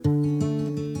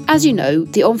As you know,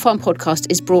 the On Farm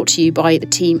podcast is brought to you by the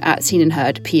team at Seen and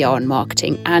Heard PR and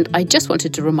Marketing, and I just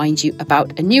wanted to remind you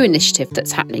about a new initiative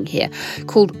that's happening here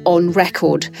called On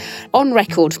Record. On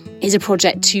Record is a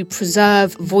project to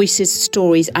preserve voices,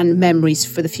 stories and memories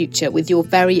for the future with your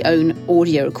very own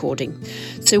audio recording.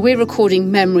 So we're recording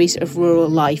memories of rural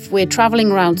life. We're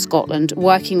travelling around Scotland,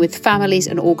 working with families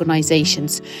and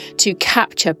organisations to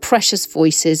capture precious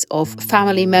voices of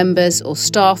family members or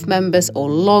staff members or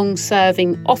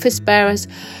long-serving office bearers,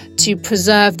 to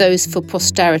preserve those for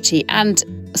posterity and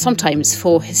sometimes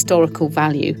for historical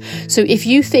value. So if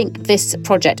you think this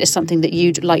project is something that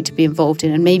you'd like to be involved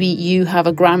in, and maybe you have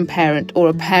a grandparent or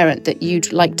a parent that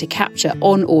you'd like to capture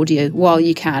on audio while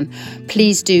you can,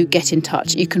 please do get in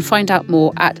touch. You can find out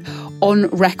more at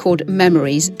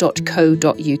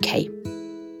onrecordmemories.co.uk.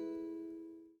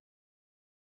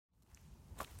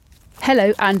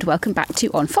 Hello and welcome back to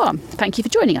On Farm. Thank you for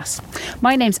joining us.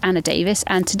 My name's Anna Davis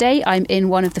and today I'm in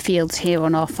one of the fields here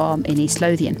on our farm in East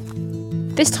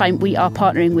Lothian. This time we are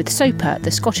partnering with SOPA,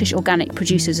 the Scottish Organic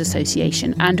Producers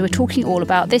Association, and we're talking all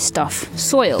about this stuff,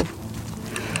 soil.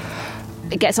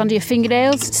 It gets under your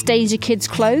fingernails, stains your kids'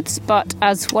 clothes, but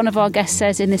as one of our guests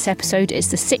says in this episode, it's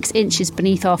the 6 inches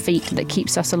beneath our feet that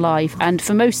keeps us alive and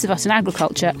for most of us in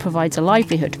agriculture provides a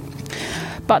livelihood,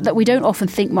 but that we don't often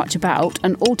think much about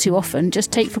and all too often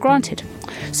just take for granted.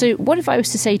 So what if I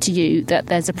was to say to you that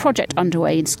there's a project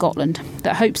underway in Scotland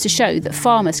that hopes to show that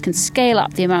farmers can scale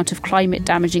up the amount of climate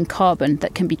damaging carbon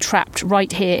that can be trapped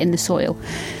right here in the soil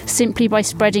simply by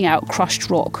spreading out crushed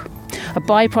rock, a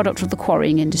byproduct of the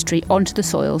quarrying industry, onto the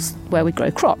soils where we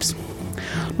grow crops?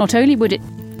 Not only would it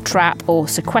trap or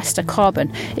sequester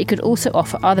carbon, it could also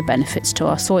offer other benefits to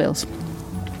our soils.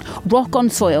 Rock on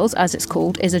Soils, as it's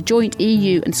called, is a joint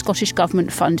EU and Scottish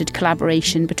Government-funded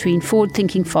collaboration between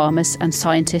forward-thinking farmers and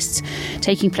scientists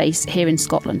taking place here in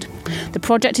Scotland. The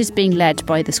project is being led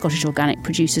by the Scottish Organic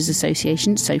Producers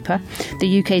Association, SOPA,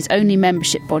 the UK's only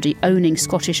membership body owning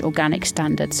Scottish organic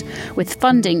standards, with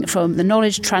funding from the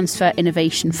Knowledge Transfer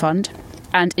Innovation Fund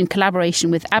and in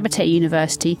collaboration with Abertay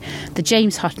University, the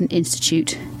James Hutton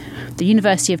Institute, the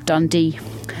University of Dundee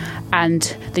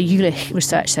and the Jülich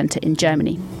Research Centre in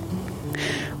Germany.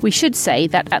 We should say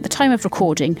that at the time of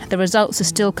recording, the results are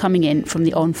still coming in from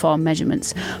the on-farm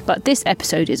measurements, but this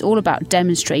episode is all about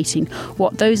demonstrating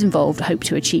what those involved hope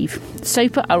to achieve.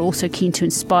 SOPA are also keen to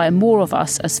inspire more of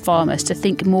us as farmers to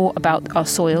think more about our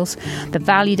soils, the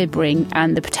value they bring,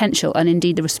 and the potential and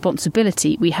indeed the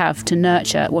responsibility we have to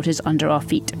nurture what is under our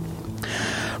feet.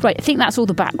 Right, I think that's all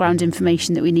the background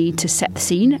information that we need to set the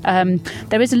scene.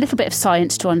 There is a little bit of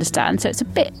science to understand, so it's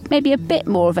maybe a bit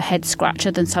more of a head scratcher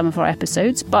than some of our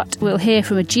episodes, but we'll hear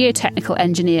from a geotechnical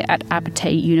engineer at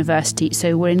Abertay University,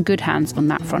 so we're in good hands on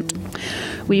that front.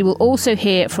 We will also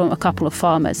hear from a couple of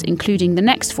farmers, including the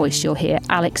next voice you'll hear,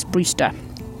 Alex Brewster,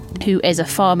 who is a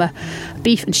farmer,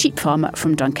 beef and sheep farmer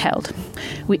from Dunkeld.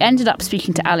 We ended up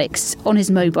speaking to Alex on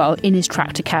his mobile in his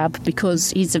tractor cab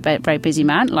because he's a very busy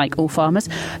man, like all farmers.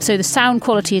 So the sound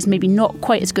quality is maybe not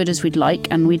quite as good as we'd like,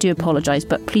 and we do apologise,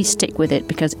 but please stick with it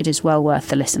because it is well worth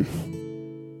the listen.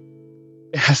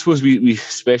 I suppose we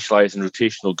specialise in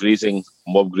rotational grazing,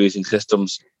 mob grazing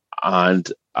systems,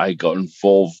 and I got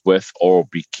involved with or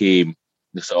became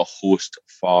the sort of host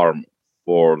farm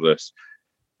for this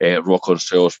Rock on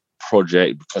Soils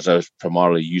project because I was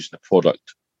primarily using the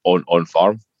product on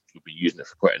farm. We've been using it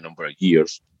for quite a number of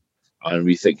years, and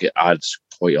we think it adds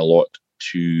quite a lot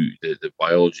to the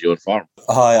biology on farm.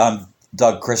 Hi, I'm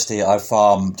Doug Christie. I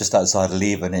farm just outside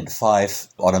Leven in Fife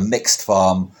on a mixed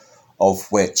farm,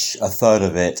 of which a third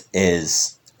of it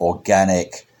is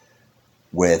organic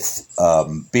with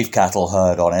beef cattle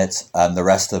herd on it, and the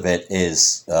rest of it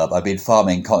is, I've been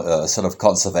farming sort of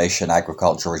conservation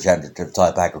agriculture, regenerative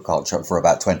type agriculture for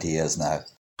about 20 years now.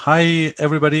 Hi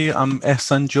everybody, I'm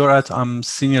Ehsan Jorat. I'm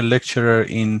senior lecturer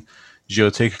in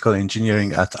geotechnical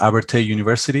engineering at Abertay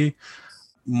University.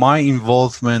 My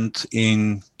involvement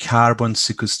in carbon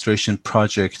sequestration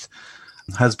project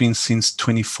has been since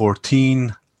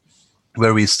 2014,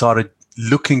 where we started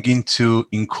looking into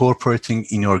incorporating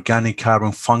inorganic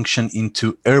carbon function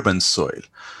into urban soil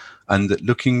and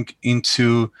looking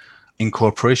into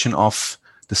incorporation of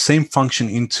the same function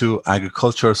into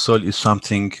agricultural soil is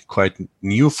something quite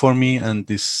new for me. And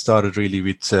this started really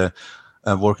with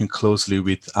working closely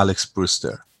with Alex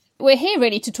Brewster. We're here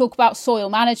really to talk about soil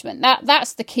management.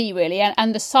 That's the key really,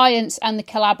 and the science and the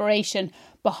collaboration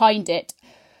behind it.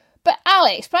 But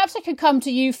Alex, perhaps I could come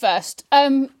to you first.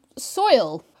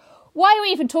 Soil. Why are we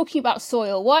even talking about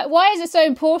soil? Why is it so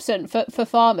important for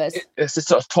farmers? It's the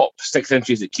sort of top 6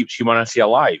 inches that keeps humanity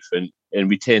alive, and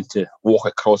we tend to walk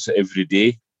across it every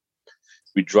day.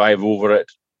 We drive over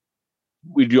it.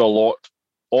 We do a lot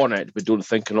on it, but don't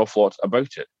think an awful lot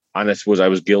about it. And I suppose I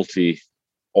was guilty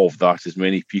of that, as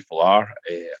many people are.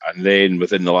 And then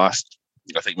within the last,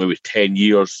 I think maybe 10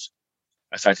 years,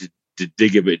 I started to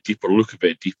dig a bit deeper, look a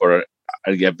bit deeper,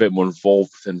 and get a bit more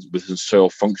involved within soil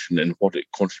function and what it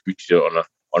contributed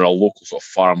on a local sort of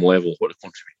farm level, what it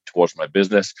contributed towards my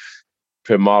business.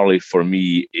 Primarily for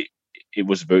me, it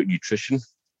was about nutrition.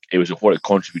 It was what it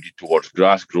contributed towards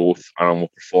grass growth, animal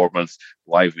performance,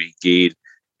 live weight gain.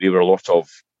 There were a lot of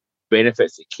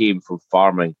benefits that came from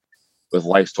farming with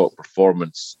livestock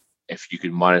performance if you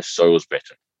can manage soils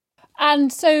better.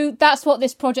 And so that's what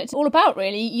this project is all about,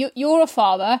 really. You're a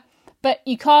farmer, but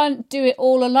you can't do it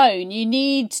all alone. You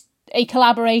need a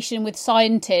collaboration with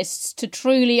scientists to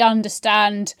truly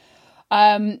understand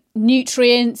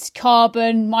nutrients,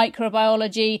 carbon,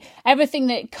 microbiology, everything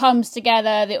that comes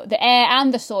together, the air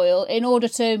and the soil, in order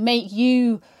to make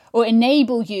you or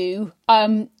enable you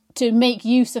to make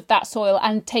use of that soil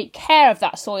and take care of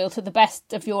that soil to the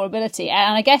best of your ability.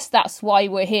 And I guess that's why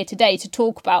we're here today, to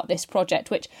talk about this project,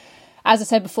 which, as I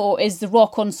said before, is the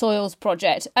Rock on Soils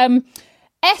project.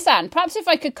 Ehsan, perhaps if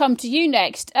I could come to you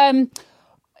next.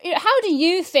 How do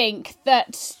you think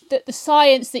that the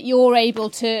science that you're able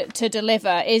to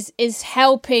deliver is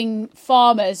helping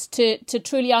farmers to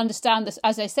truly understand this,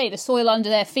 as I say, the soil under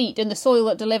their feet and the soil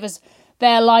that delivers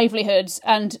their livelihoods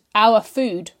and our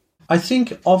food? I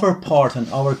think our part and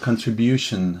our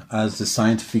contribution as the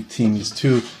scientific team is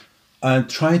to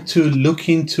try to look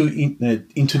into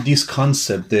this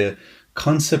concept, the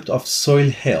concept of soil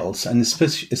health, and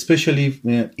especially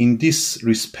in this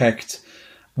respect,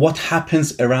 what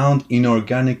happens around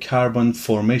inorganic carbon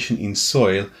formation in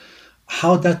soil,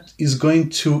 how that is going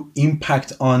to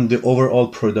impact on the overall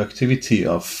productivity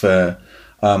of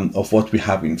what we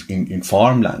have in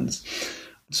farmlands.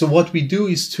 So what we do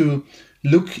is to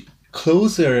look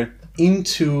closer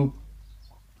into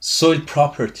soil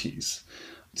properties.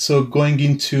 So going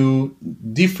into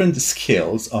different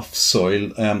scales of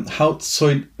soil, how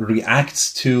soil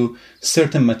reacts to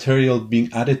certain material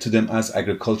being added to them as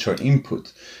agricultural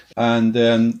input. And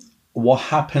then what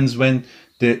happens when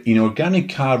the inorganic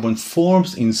carbon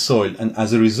forms in soil, and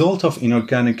as a result of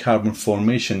inorganic carbon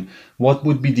formation, what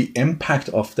would be the impact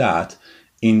of that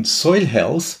in soil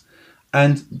health,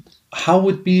 and how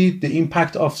would be the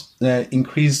impact of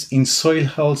increase in soil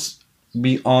health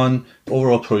be on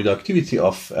overall productivity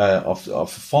of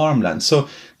farmland. So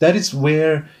that is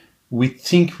where we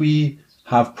think we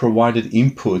have provided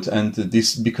input, and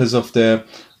this because of the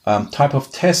type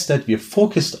of tests that we are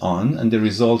focused on and the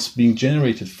results being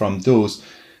generated from those,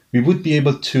 we would be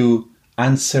able to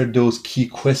answer those key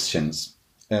questions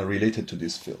related to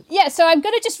this field. Yeah, so I'm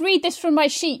going to just read this from my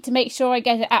sheet to make sure I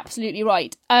get it absolutely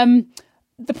right.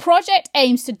 The project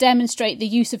aims to demonstrate the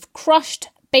use of crushed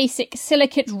basic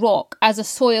silicate rock as a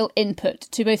soil input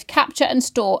to both capture and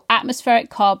store atmospheric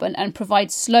carbon and provide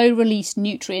slow release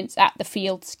nutrients at the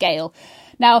field scale.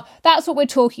 Now, that's what we're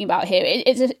talking about here.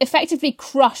 It's effectively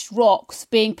crushed rocks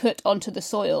being put onto the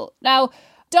soil. Now,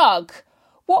 Doug,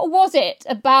 what was it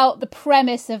about the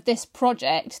premise of this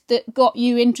project that got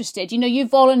you interested? You know, you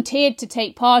volunteered to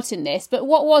take part in this, but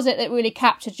what was it that really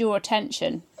captured your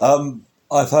attention?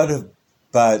 I've heard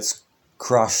about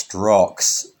crushed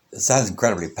rocks. It sounds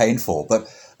incredibly painful,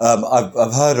 but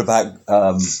I've heard about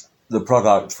the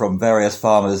product from various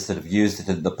farmers that have used it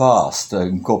in the past,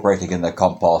 incorporating in their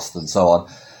compost and so on.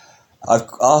 I've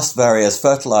asked various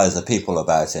fertilizer people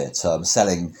about it,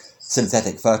 selling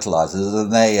synthetic fertilizers,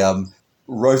 and they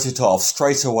wrote it off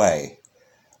straight away.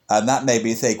 And that made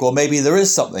me think, well, maybe there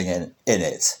is something in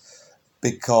it,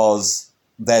 because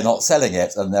they're not selling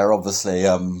it, and they're obviously,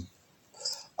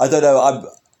 I don't know,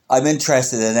 I'm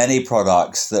interested in any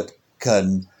products that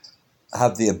can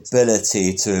have the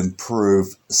ability to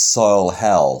improve soil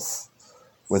health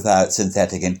without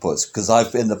synthetic inputs, because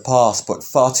I've in the past put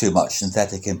far too much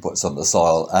synthetic inputs on the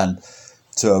soil, and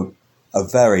to a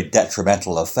very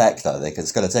detrimental effect. I think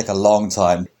it's going to take a long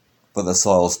time for the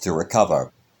soils to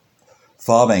recover.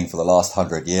 Farming for the last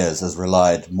 100 years has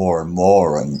relied more and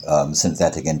more on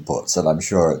synthetic inputs, and I'm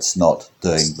sure it's not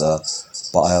doing the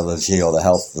biology or the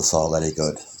health of the soil any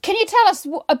good. Can you tell us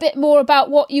a bit more about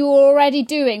what you were already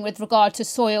doing with regard to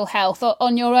soil health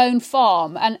on your own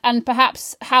farm, and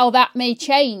perhaps how that may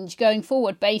change going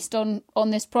forward based on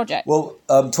this project? Well,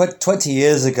 20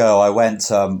 years ago, I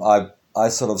went, I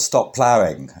sort of stopped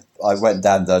ploughing. I went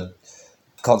down the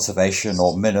conservation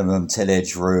or minimum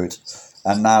tillage route,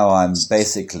 and now I'm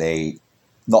basically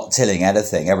not tilling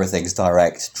anything. Everything's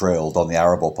direct drilled on the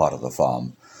arable part of the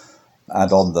farm.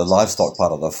 And on the livestock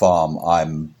part of the farm,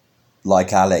 I'm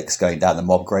like Alex, going down the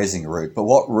mob grazing route. But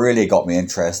what really got me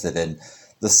interested in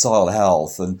the soil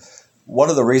health, and one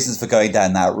of the reasons for going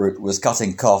down that route was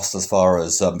cutting costs as far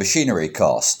as machinery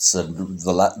costs and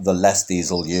the less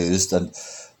diesel used. And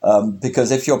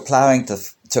because if you're ploughing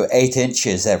to 8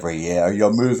 inches every year,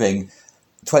 you're moving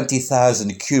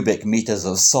 20,000 cubic meters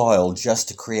of soil just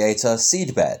to create a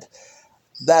seed bed.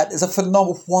 That is a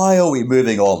phenomenal. Why are we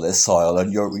moving all this soil?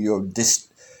 And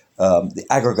the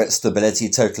aggregate stability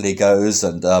totally goes,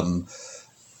 and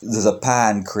there's a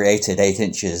pan created 8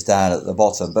 inches down at the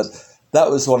bottom. But that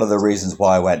was one of the reasons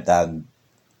why I went down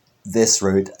this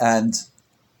route. And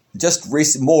just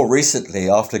more recently,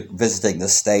 after visiting the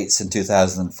States in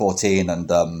 2014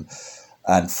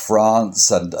 and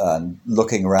France and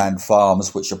looking around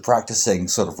farms which are practicing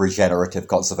sort of regenerative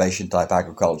conservation type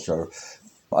agriculture,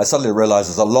 I suddenly realized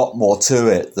there's a lot more to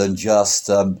it than just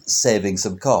saving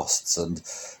some costs. And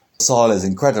soil is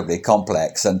incredibly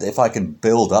complex, and if I can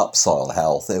build up soil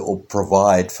health, it will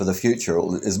provide for the future.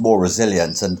 It is more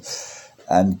resilient,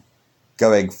 and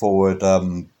going forward,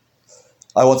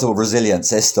 I want a resilient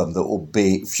system that will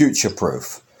be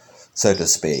future-proof, so to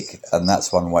speak. And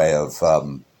that's one way of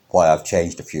why I've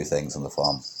changed a few things on the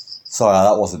farm. Sorry,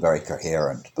 that wasn't very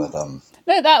coherent, but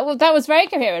no, that was very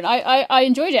coherent. I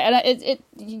enjoyed it, and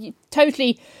it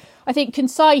totally, I think,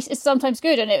 concise is sometimes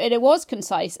good, and it was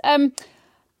concise.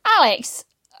 Alex,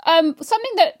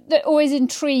 something that always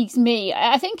intrigues me,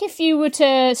 I think if you were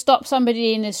to stop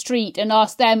somebody in the street and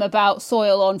ask them about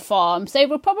soil on farms, they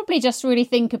would probably just really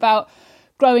think about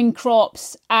growing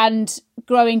crops and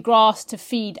growing grass to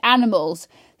feed animals.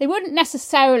 They wouldn't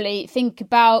necessarily think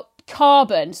about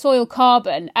soil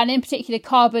carbon, and in particular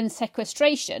carbon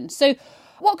sequestration. So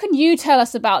what can you tell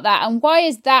us about that, and why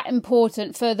is that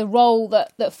important for the role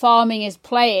that farming is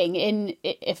playing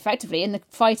effectively in the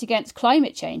fight against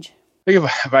climate change? I think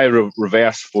if I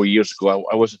reverse 4 years ago,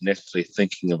 I wasn't necessarily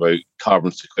thinking about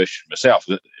carbon sequestration myself.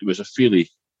 It was a fairly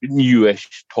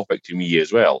newish topic to me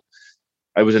as well.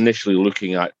 I was initially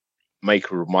looking at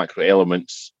micro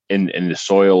elements in the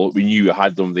soil. We knew I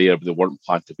had them there, but they weren't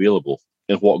plant available.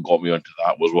 And what got me onto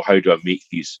that was, well, how do I make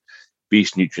these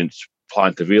base nutrients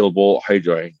plant available? How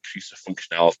do I increase the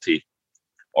functionality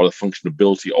or the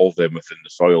functionability of them within the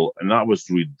soil? And that was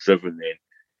really driven then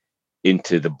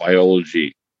into the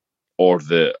biology or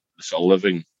the sort of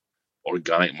living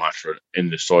organic matter in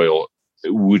the soil.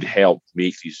 It would help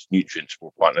make these nutrients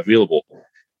more plant available.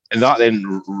 And that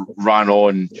then ran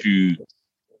on to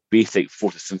basic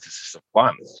photosynthesis of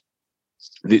plants.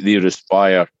 They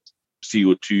respire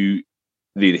CO2,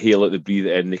 they inhale it, they breathe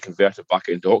it in, they convert it back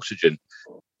into oxygen.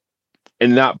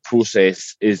 And that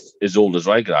process is as old as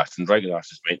ryegrass, and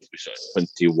ryegrass is meant to be sort of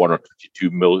 21 or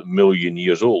 22 million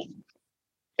years old.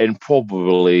 And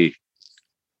probably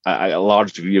a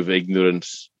large degree of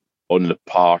ignorance on the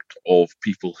part of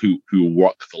people who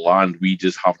work the land. We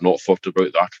just have not thought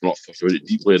about that, not thought about it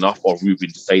deeply enough, or we've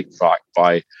been sidetracked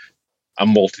by a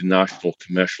multinational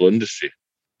commercial industry.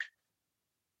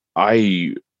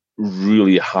 I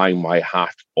really hang my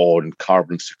hat on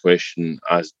carbon sequestration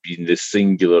as being the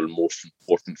singular and most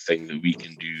important thing that we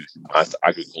can do as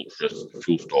agriculturists,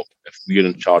 full stop. If we're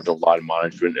in charge of land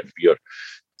management, if we are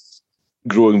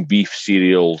growing beef,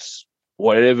 cereals,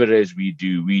 whatever it is we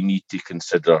do, we need to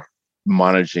consider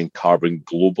managing carbon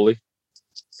globally.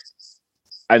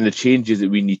 And the changes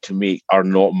that we need to make are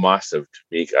not massive to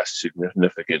make a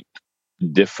significant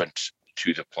difference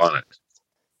to the planet.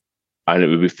 And it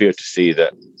would be fair to say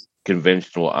that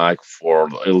conventional ag for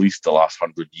at least the last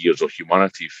 100 years, or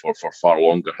humanity for far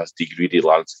longer, has degraded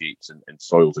landscapes and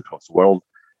soils across the world.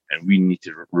 And we need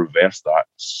to reverse that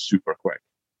super quick.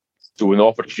 So when the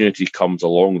opportunity comes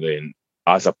along then,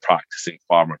 as a practicing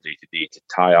farmer day to day, to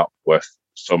tie up with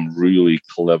some really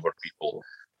clever people,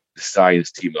 the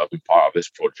science team that have been part of this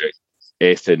project,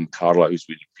 Ethan, Carla, who's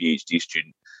been a PhD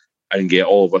student, and get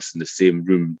all of us in the same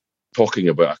room talking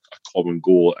about a common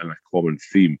goal and a common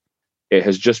theme, it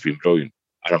has just been brilliant.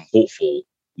 And I'm hopeful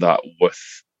that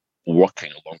with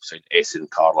working alongside Ethan,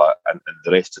 Carla, and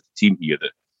the rest of the team here,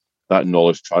 that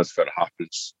knowledge transfer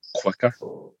happens quicker.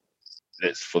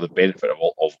 It's for the benefit of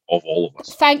all of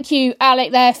us. Thank you,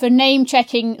 Alec, there for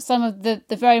name-checking some of the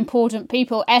very important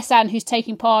people. Ehsan, who's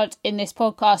taking part in this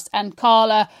podcast, and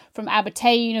Carla from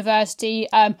Abertay University.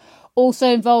 Also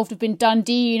involved have been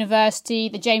Dundee University,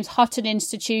 the James Hutton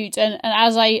Institute, and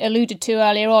as I alluded to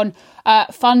earlier on,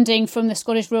 funding from the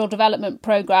Scottish Rural Development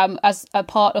Programme as a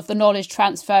part of the Knowledge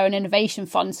Transfer and Innovation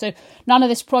Fund. So none of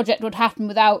this project would happen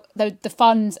without the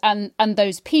funds and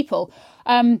those people.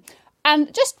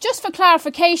 And just for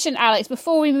clarification, Alex,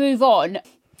 before we move on,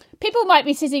 people might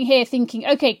be sitting here thinking,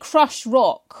 okay, crushed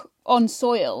rock on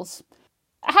soils.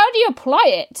 how do you apply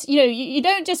it? You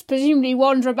don't just presumably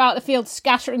wander about the field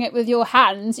scattering it with your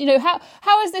hands.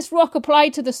 How is this rock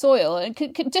applied to the soil? And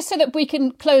just so that we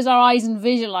can close our eyes and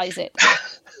visualise it.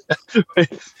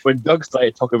 When Doug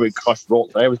started talking about crushed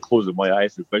rocks, I was closing my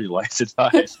eyes and visualising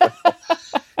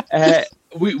that.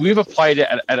 We've applied it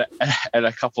in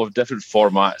a couple of different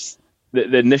formats.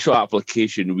 The initial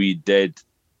application we did,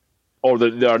 or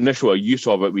the initial use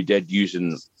of it, we did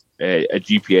using a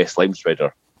GPS lime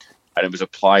spreader, and it was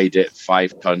applied at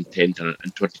 5 ton, 10 ton,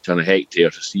 and 20 ton a hectare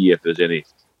to see if there's any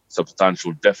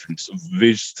substantial difference,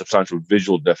 substantial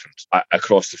visual difference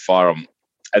across the farm.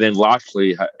 And then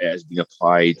lastly, it has been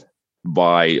applied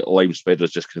by lime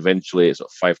spreaders just conventionally. It's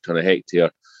at 5 ton a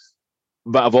hectare.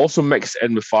 But I've also mixed it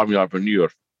in with farmyard manure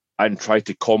and tried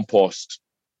to compost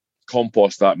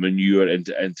that manure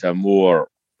into a more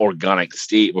organic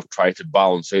state. We've tried to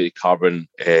balance out the carbon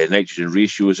nitrogen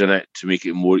ratios in it to make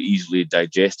it more easily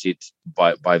digested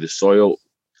by the soil.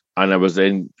 And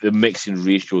the mixing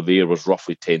ratio there was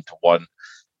roughly 10 to 1.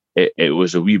 It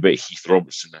was a wee bit Heath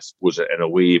Robertson, I suppose, in a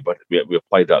way, but we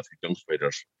applied that through dung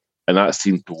spreaders, and that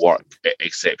seemed to work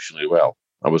exceptionally well.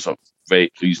 I was very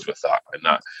pleased with that,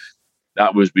 and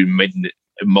that was been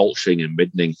mulching and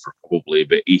middening for probably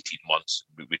about 18 months.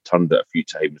 We turned it a few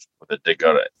times with a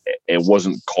digger. It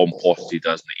wasn't composted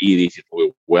as an aerated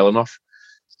oil well enough,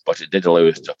 but it did allow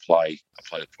us to apply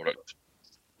the product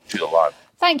to the land.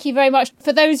 Thank you very much.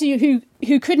 For those of you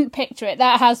who couldn't picture it,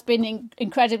 that has been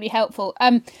incredibly helpful.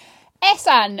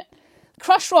 Ehsan,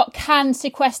 crushed rock can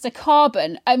sequester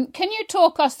carbon. Can you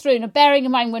talk us through, now bearing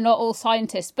in mind we're not all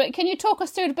scientists, but can you talk us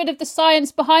through a bit of the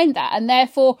science behind that, and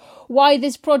therefore why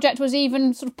this project was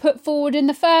even sort of put forward in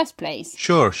the first place?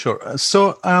 Sure.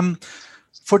 So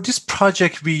for this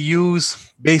project, we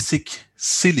use basic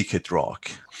silicate rock.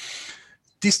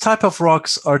 These type of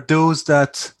rocks are those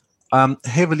that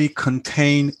heavily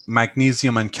contain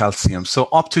magnesium and calcium. So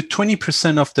up to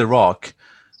 20% of the rock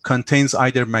contains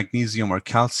either magnesium or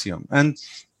calcium. And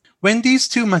when these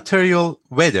two materials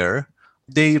weather,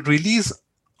 they release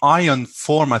ion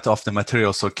format of the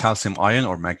material, so calcium ion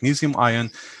or magnesium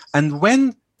ion. And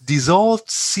when dissolved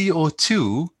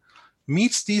CO2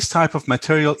 meets these type of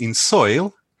material in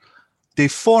soil, they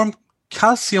form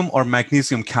calcium or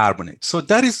magnesium carbonate. So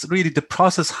that is really the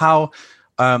process how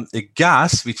a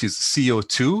gas, which is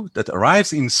CO2, that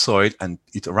arrives in soil, and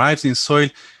it arrives in soil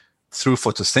through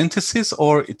photosynthesis,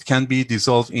 or it can be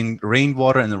dissolved in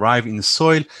rainwater and arrive in the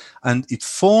soil, and it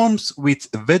forms with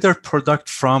a weather product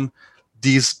from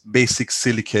these basic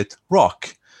silicate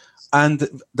rock. And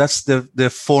that's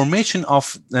the formation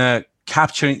of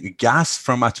capturing gas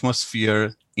from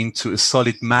atmosphere into a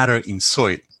solid matter in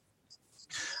soil.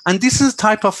 And this is a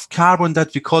type of carbon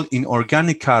that we call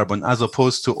inorganic carbon, as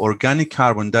opposed to organic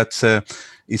carbon that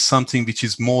is something which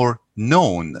is more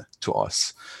known to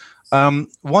us.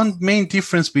 One main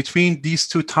difference between these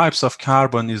two types of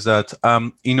carbon is that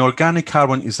inorganic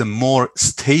carbon is a more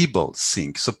stable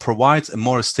sink, so provides a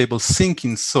more stable sink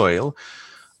in soil.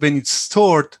 When it's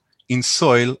stored in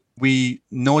soil, we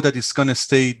know that it's going to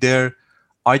stay there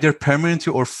either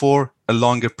permanently or for a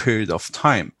longer period of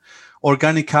time.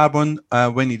 Organic carbon,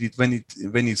 when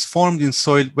it's formed in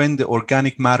soil, when the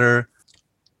organic matter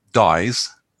dies,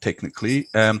 technically,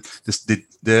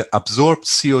 the absorbed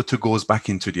CO2 goes back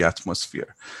into the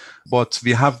atmosphere. But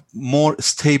we have more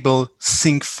stable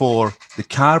sink for the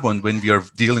carbon when we are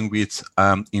dealing with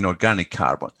inorganic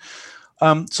carbon.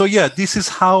 This is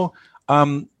how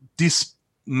this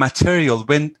material,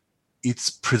 when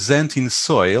it's present in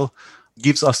soil,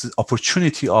 gives us the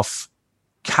opportunity of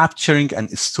capturing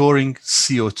and storing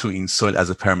CO2 in soil as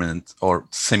a permanent or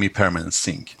semi-permanent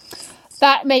sink.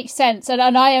 That makes sense.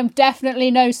 And I am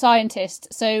definitely no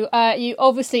scientist. So you're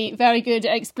obviously very good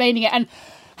at explaining it. And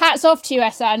hats off to you,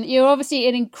 Ehsan. You're obviously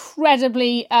an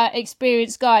incredibly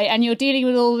experienced guy, and you're dealing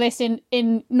with all this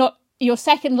in not your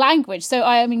second language. So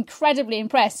I am incredibly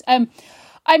impressed.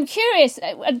 I'm curious,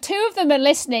 and two of them are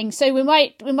listening, so we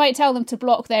might tell them to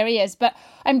block their ears. But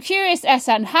I'm curious,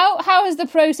 Ehsan, how has the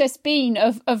process been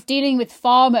of dealing with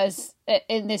farmers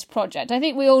in this project? I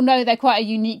think we all know they're quite a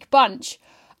unique bunch,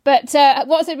 but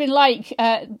what's it been like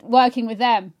working with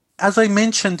them? As I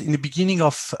mentioned in the beginning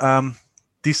of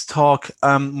this talk,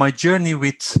 my journey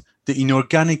with the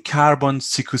inorganic carbon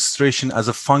sequestration as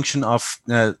a function of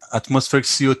atmospheric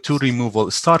CO2 removal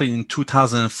started in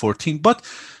 2014. But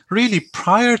really,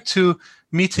 prior to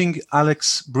meeting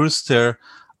Alex Brewster,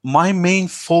 my main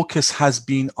focus has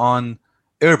been on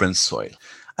urban soil.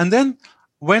 And then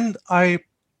when I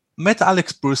met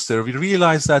Alex Brewster, we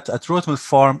realized that at Rothman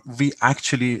Farm,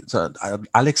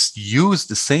 Alex used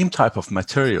the same type of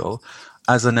material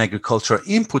as an agricultural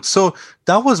input. So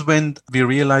that was when we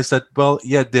realized that, well,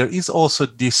 yeah, there is also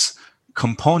this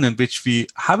component which we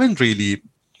haven't really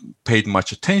paid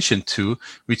much attention to,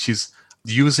 which is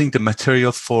using the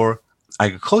material for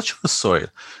agricultural soil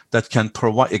that can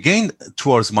provide, again,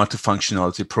 towards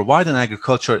multifunctionality, provide an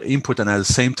agricultural input and at the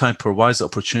same time provides the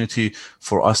opportunity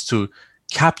for us to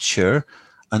capture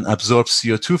and absorb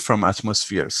CO2 from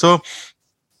atmosphere. So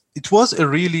it was a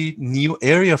really new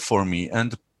area for me.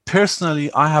 And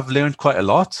personally, I have learned quite a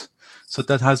lot. So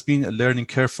that has been a learning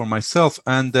curve for myself.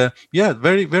 And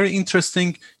very, very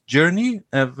interesting journey,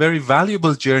 a very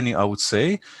valuable journey, I would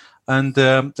say. And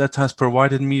that has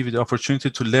provided me with the opportunity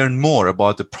to learn more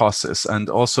about the process, and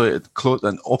also it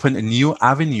opened a new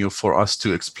avenue for us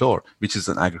to explore, which is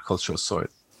an agricultural soil.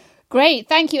 Great.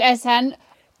 Thank you, Ehsan.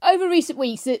 Over recent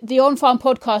weeks, the On Farm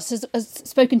podcast has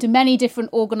spoken to many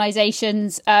different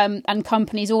organisations and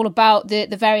companies all about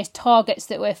the various targets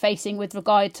that we're facing with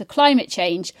regard to climate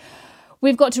change.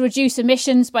 We've got to reduce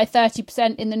emissions by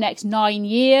 30% in the next 9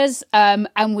 years,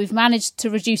 and we've managed to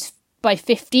reduce by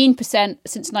 15%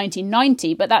 since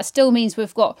 1990, but that still means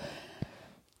we've got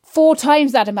 4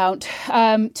 times that amount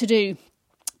to do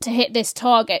to hit this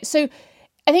target. So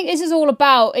I think this is all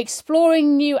about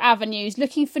exploring new avenues,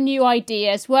 looking for new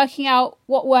ideas, working out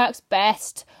what works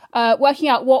best, working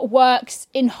out what works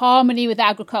in harmony with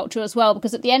agriculture as well,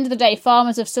 because at the end of the day,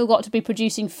 farmers have still got to be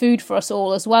producing food for us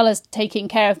all, as well as taking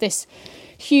care of this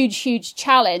huge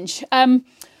challenge.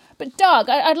 But Doug,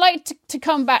 I'd like to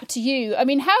come back to you. I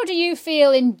mean, how do you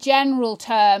feel in general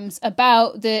terms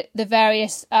about the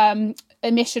various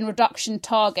emission reduction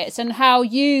targets, and how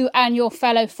you and your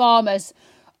fellow farmers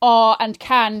are and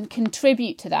can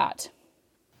contribute to that?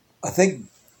 I think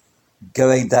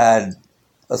going down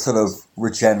a sort of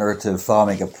regenerative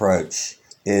farming approach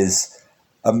is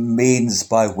a means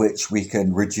by which we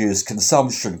can reduce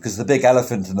consumption, because the big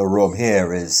elephant in the room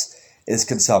here is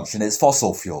consumption. It's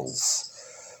fossil fuels.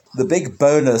 The big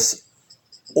bonus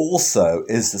also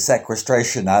is the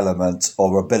sequestration element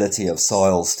or ability of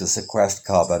soils to sequester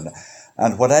carbon.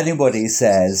 And what anybody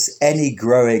says, any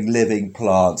growing living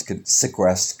plant can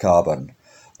sequester carbon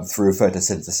through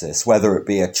photosynthesis, whether it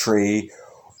be a tree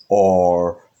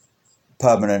or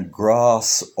permanent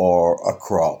grass or a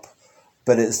crop.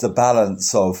 But it's the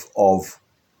balance of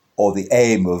or the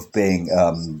aim of being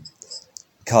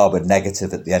carbon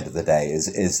negative at the end of the day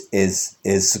is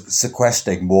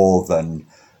sequestering more than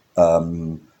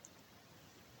the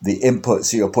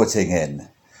inputs you're putting in.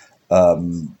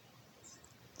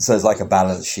 So it's like a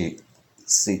balance sheet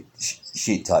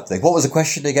type thing. What was the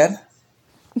question again?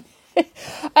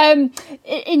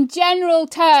 In general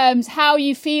terms, how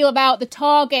you feel about the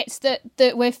targets that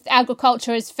with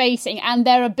agriculture is facing and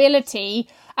their ability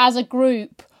as a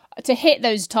group to hit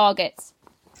those targets.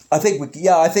 I think we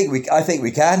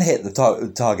can hit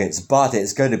the targets, but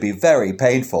it's going to be very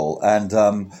painful,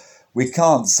 and we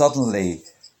can't suddenly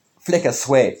flick a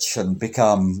switch and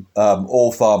become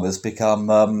all farmers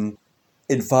become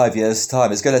in 5 years'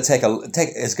 time. It's going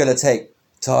to take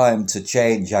time to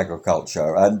change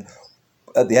agriculture, and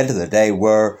at the end of the day,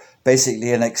 we're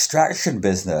basically an extraction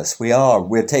business.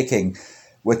 We're taking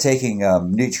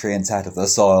nutrients out of the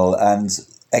soil and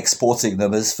exporting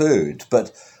them as food,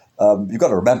 but you've got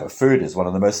to remember, food is one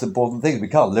of the most important things. We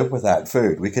can't live without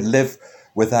food. We can live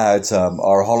without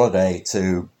our holiday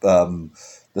to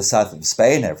the south of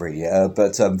Spain every year,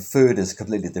 but food is a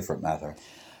completely different matter.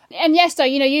 And yes, so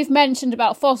you've mentioned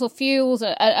about fossil fuels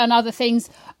and other things.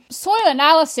 Soil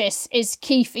analysis is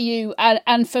key for you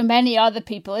and for many other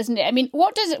people, isn't it? I mean,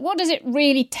 what does it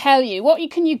really tell you? What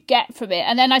can you get from it?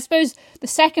 And then I suppose the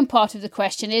second part of the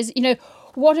question is,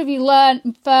 what have you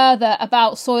learned further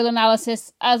about soil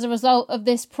analysis as a result of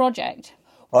this project?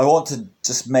 I want to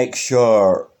just make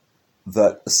sure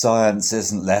that science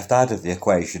isn't left out of the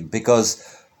equation,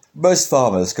 because most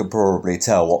farmers can probably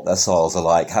tell what their soils are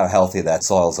like, how healthy their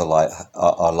soils are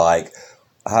like,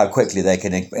 how quickly they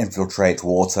can infiltrate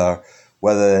water,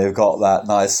 whether they've got that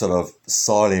nice sort of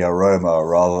soily aroma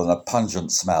rather than a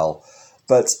pungent smell.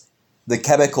 But the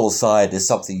chemical side is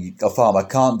something a farmer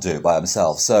can't do by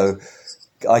himself. So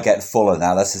I get full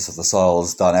analysis of the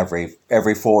soils done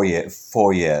every 4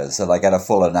 years, and I get a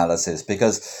full analysis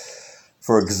because,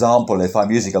 for example, if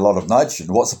I'm using a lot of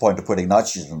nitrogen, what's the point of putting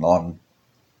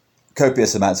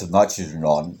copious amounts of nitrogen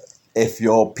on if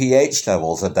your pH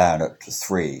levels are down at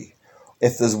 3?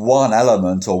 If there's one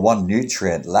element or one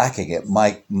nutrient lacking, it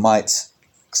might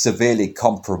severely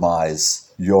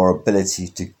compromise your ability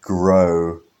to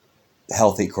grow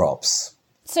healthy crops.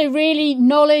 So really,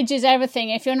 knowledge is everything.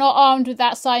 If you're not armed with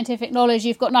that scientific knowledge,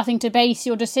 you've got nothing to base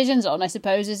your decisions on, I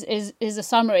suppose, is a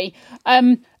summary.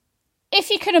 if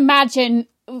you can imagine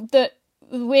that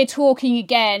we're talking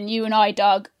again, you and I,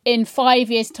 Doug, in 5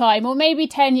 years' time, or maybe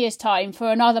 10 years' time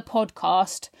for another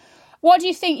podcast, what do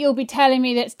you think you'll be telling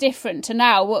me that's different to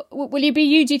now? Do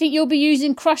you think you'll be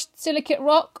using crushed silicate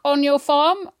rock on your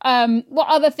farm? What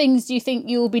other things do you think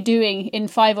you'll be doing in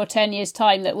 5 or 10 years'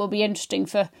 time that will be interesting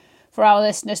for our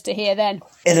listeners to hear then?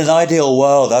 In an ideal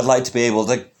world, I'd like to be able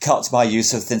to cut my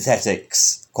use of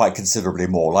synthetics quite considerably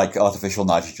more, like artificial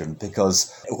nitrogen,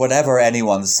 because whatever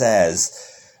anyone says,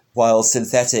 while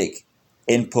synthetic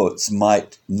inputs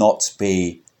might not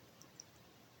be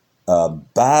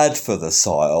bad for the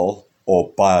soil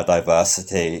or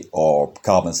biodiversity or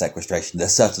carbon sequestration, they're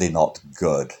certainly not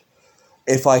good.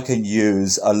 If I can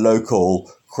use a local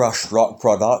crushed rock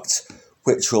product,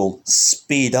 which will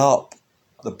speed up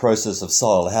the process of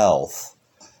soil health,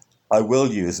 I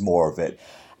will use more of it.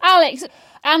 Alex,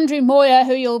 Andrew Moyer,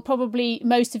 who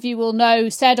most of you will know,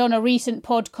 said on a recent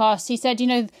podcast, he said,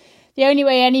 the only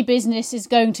way any business is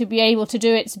going to be able to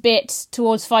do its bit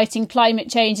towards fighting climate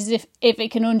change is if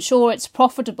it can ensure it's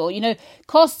profitable.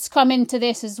 Costs come into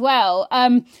this as well.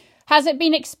 Has it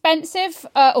been expensive,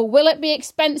 or will it be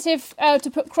expensive to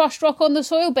put crushed rock on the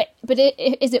soil? But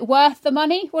is it worth the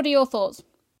money? What are your thoughts?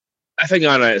 I think,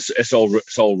 Anna, it's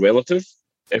all relative.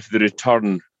 If the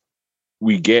return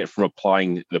we get from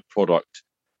applying the product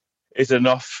is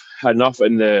enough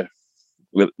in the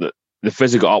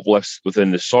physical uplifts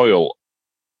within the soil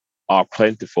are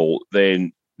plentiful,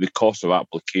 then the cost of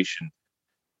application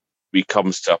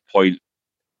becomes to a point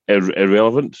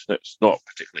irrelevant. It's not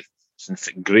particularly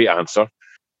a great answer.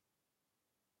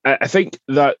 I think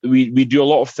that we do a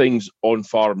lot of things on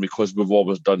farm because we've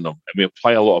always done them, and we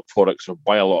apply a lot of products or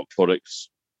buy a lot of products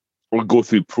or go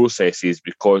through processes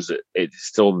because it's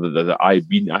still the I've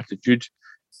been attitude,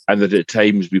 and that at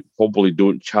times we probably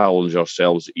don't challenge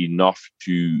ourselves enough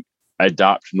to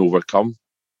adapt and overcome.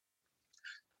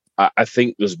 I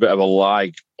think there's a bit of a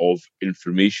lag of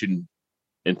information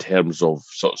in terms of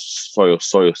sort of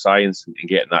soil science and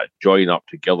getting that join up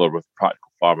together with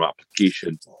practical farm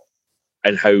application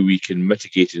and how we can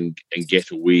mitigate and get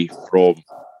away from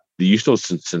the use of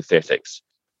synthetics.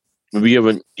 We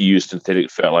haven't used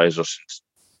synthetic fertilizer since,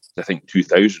 I think,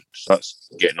 2000. So that's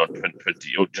getting on 20,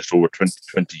 just over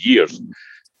 20 years.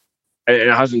 And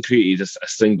it hasn't created a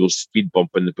single speed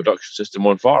bump in the production system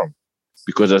on farm,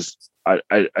 because I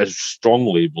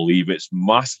strongly believe it's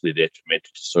massively detrimental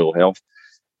to soil health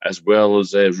as well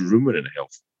as ruminant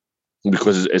health,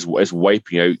 because it's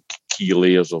wiping out key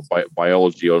layers of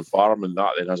biology on farm, and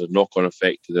that then has a knock-on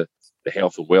effect to the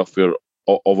health and welfare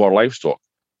of our livestock.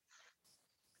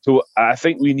 So I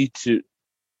think we need to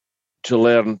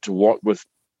learn to work with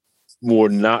more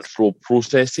natural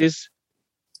processes,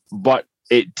 but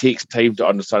it takes time to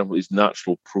understand what these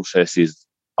natural processes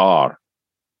are.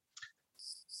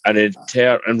 And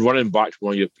and running back to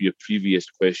one of your previous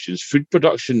questions, food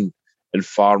production and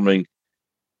farming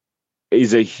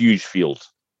is a huge field.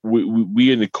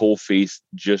 We in the coalface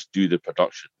just do the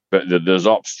production, but there's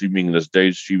upstreaming, there's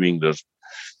downstreaming,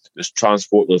 there's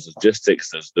transport, there's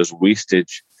logistics, there's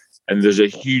wastage, and there's a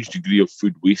huge degree of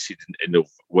food wasted in the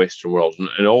Western world,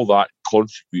 and all that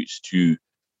contributes to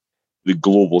the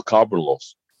global carbon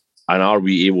loss. And are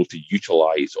we able to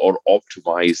utilise or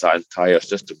optimise that entire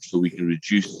system so we can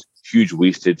reduce huge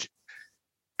wastage,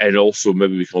 and also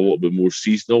maybe become a little bit more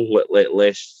seasonal, let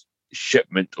less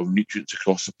shipment of nutrients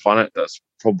across the planet? That's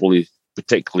probably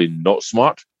particularly not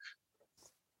smart.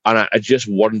 And I just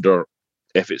wonder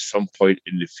if at some point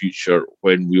in the future,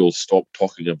 when we'll stop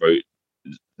talking about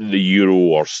the euro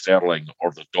or sterling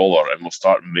or the dollar, and we'll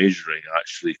start measuring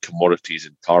actually commodities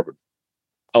in carbon.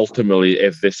 Ultimately,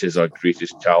 if this is our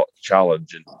greatest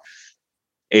challenge, and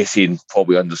Essien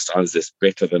probably understands this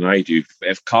better than I do,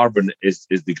 if carbon is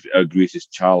our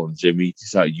greatest challenge, then we need to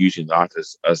start using that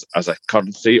as a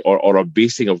currency or a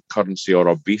basing of currency or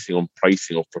a basing on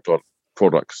pricing of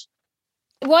products.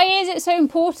 Why is it so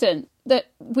important that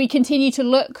we continue to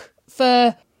look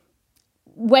for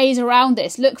ways around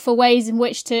this, look for ways in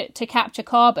which to capture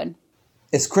carbon?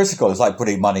 It's critical. It's like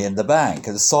putting money in the bank.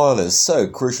 And the soil is so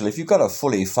crucial. If you've got a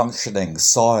fully functioning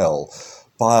soil,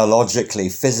 biologically,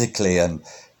 physically, and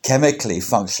chemically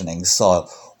functioning soil,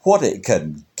 what it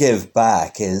can give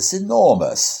back is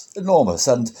enormous.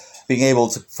 And being able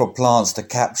for plants to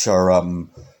capture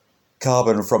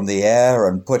carbon from the air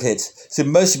and put it... So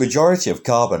most majority of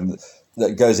carbon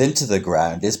that goes into the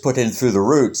ground is put in through the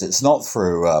roots. It's not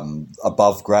through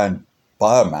above ground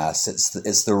biomass.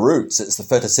 It's the roots, it's the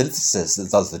photosynthesis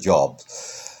that does the job.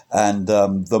 And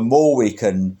the more we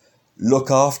can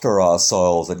look after our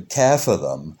soils and care for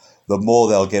them, the more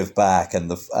they'll give back.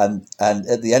 And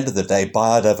at the end of the day,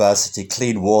 biodiversity,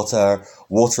 clean water,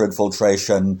 water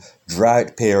infiltration,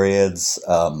 drought periods,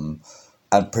 and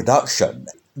production,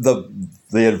 the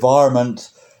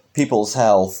environment, people's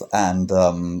health, and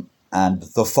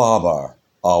the farmer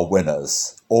are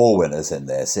winners, all winners in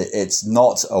this. It's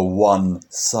not a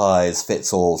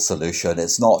one-size-fits-all solution.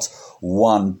 It's not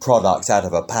one product out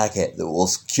of a packet that will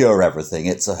cure everything.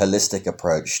 It's a holistic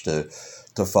approach to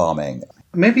farming.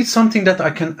 Maybe it's something that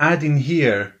I can add in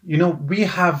here. We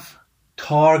have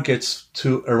targets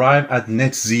to arrive at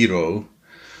net zero.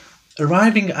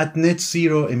 Arriving at net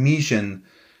zero emission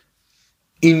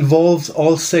involves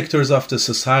all sectors of the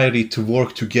society to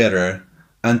work together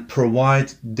and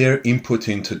provide their input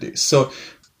into this. So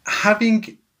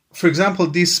having, for example,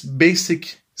 this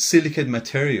basic silicate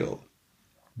material,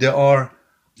 there are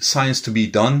science to be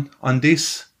done on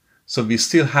this. So we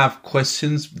still have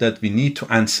questions that we need to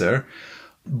answer.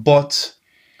 But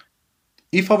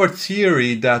if our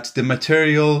theory that the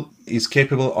material is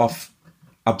capable of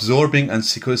absorbing and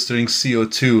sequestering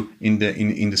CO2 in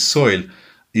the soil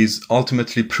is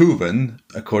ultimately proven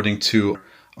according to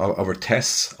our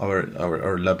tests,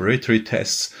 our laboratory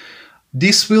tests,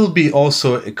 this will be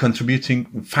also a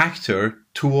contributing factor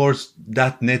towards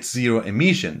that net zero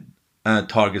emission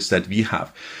targets that we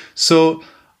have. So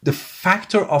the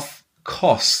factor of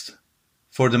cost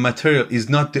for the material is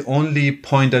not the only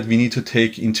point that we need to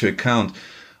take into account.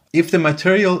 If the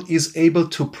material is able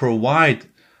to provide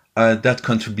that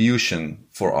contribution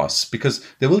for us, because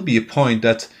there will be a point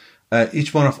that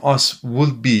each one of us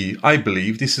will be, I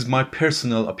believe, this is my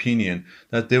personal opinion,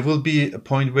 that there will be a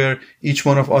point where each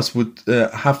one of us would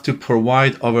have to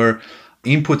provide our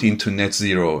input into net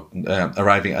zero,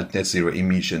 arriving at net zero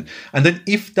emission. And then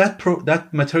if that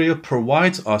material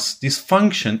provides us this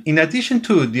function, in addition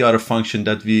to the other function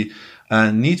that we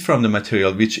need from the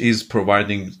material, which is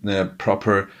providing the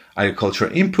proper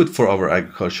agricultural input for our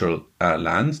agricultural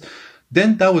lands,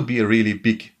 then that would be a really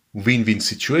big win-win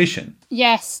situation.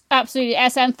 Yes, absolutely,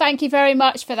 Ehsan. Thank you very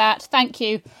much for that. Thank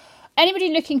you.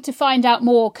 Anybody looking to find out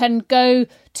more can go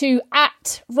to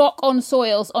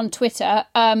 @RockOnSoils on Twitter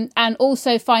and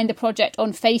also find the project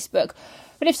on Facebook.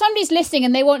 But if somebody's listening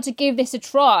and they want to give this a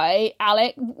try,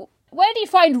 Alec, where do you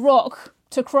find rock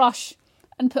to crush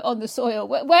and put on the soil?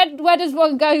 Where does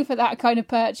one go for that kind of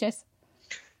purchase?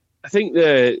 I think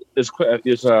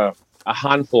there's a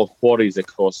handful of quarries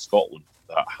across Scotland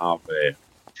that have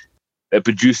they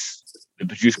produce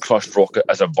crushed rock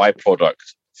as a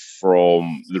byproduct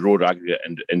from the road aggregate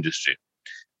industry,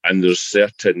 and there's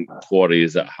certain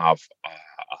quarries that have a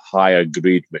higher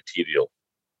grade material.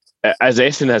 As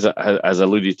Ehsan has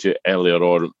alluded to earlier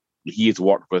on, he has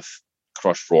worked with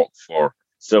crushed rock for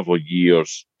several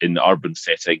years in the urban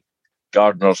setting.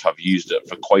 Gardeners have used it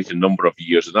for quite a number of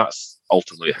years, and that's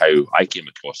ultimately how I came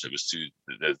across it, was through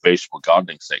the vegetable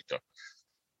gardening sector.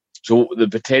 So the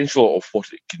potential of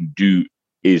what it can do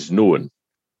is known.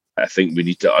 I think we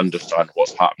need to understand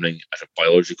what's happening at a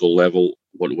biological level,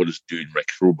 what it's doing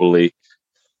microbially.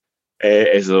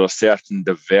 Is there a certain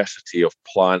diversity of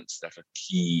plants that are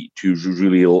key to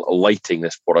really lighting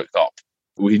this product up?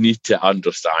 We need to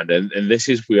understand, and this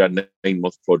is where a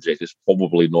 9-month project is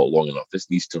probably not long enough. This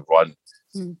needs to run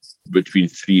between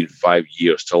 3 and 5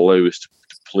 years to allow us to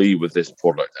play with this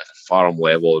product at a farm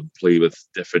level and play with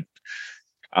different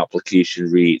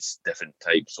application rates, different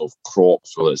types of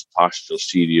crops, whether it's pasture,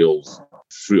 cereals,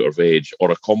 fruit or veg, or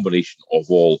a combination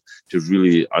of all, to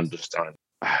really understand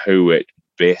how it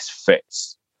best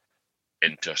fits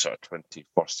into a sort of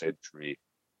 21st century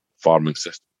farming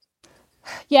system.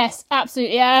 Yes,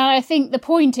 absolutely. And I think the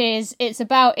point is it's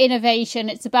about innovation.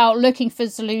 It's about looking for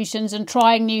solutions and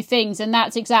trying new things. And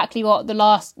that's exactly what the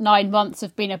last 9 months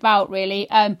have been about, really.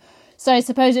 So I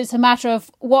suppose it's a matter of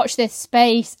watch this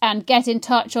space and get in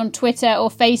touch on Twitter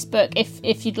or Facebook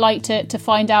if you'd like to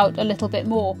find out a little bit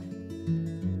more.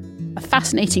 A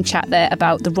fascinating chat there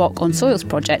about the Rock on Soils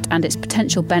project and its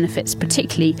potential benefits,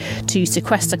 particularly to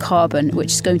sequester carbon,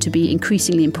 which is going to be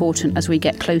increasingly important as we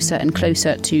get closer and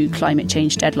closer to climate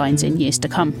change deadlines in years to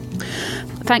come.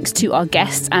 Thanks to our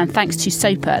guests and thanks to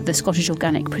SOPA, the Scottish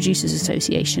Organic Producers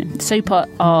Association. SOPA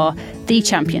are the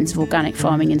champions of organic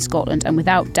farming in Scotland and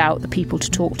without doubt the people to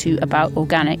talk to about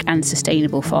organic and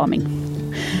sustainable farming.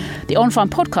 The On Farm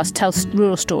podcast tells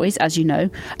rural stories, as you know,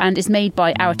 and is made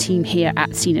by our team here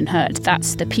at Seen and Heard.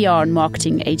 That's the PR and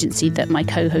marketing agency that my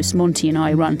co-host Monty and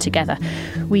I run together.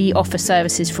 We offer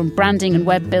services from branding and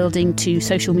web building to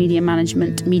social media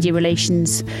management, media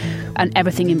relations, and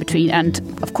everything in between, and,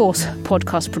 of course,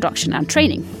 podcast production and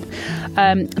training.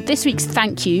 This week's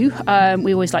thank you,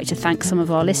 we always like to thank some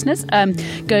of our listeners,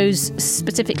 goes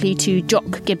specifically to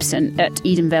Jock Gibson at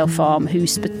Edenvale Farm,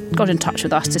 who's got in touch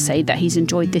with us to say that he's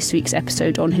enjoyed this week's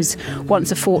episode on his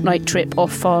once a fortnight trip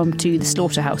off farm to the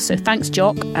slaughterhouse. So thanks,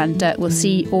 Jock, and we'll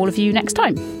see all of you next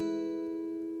time.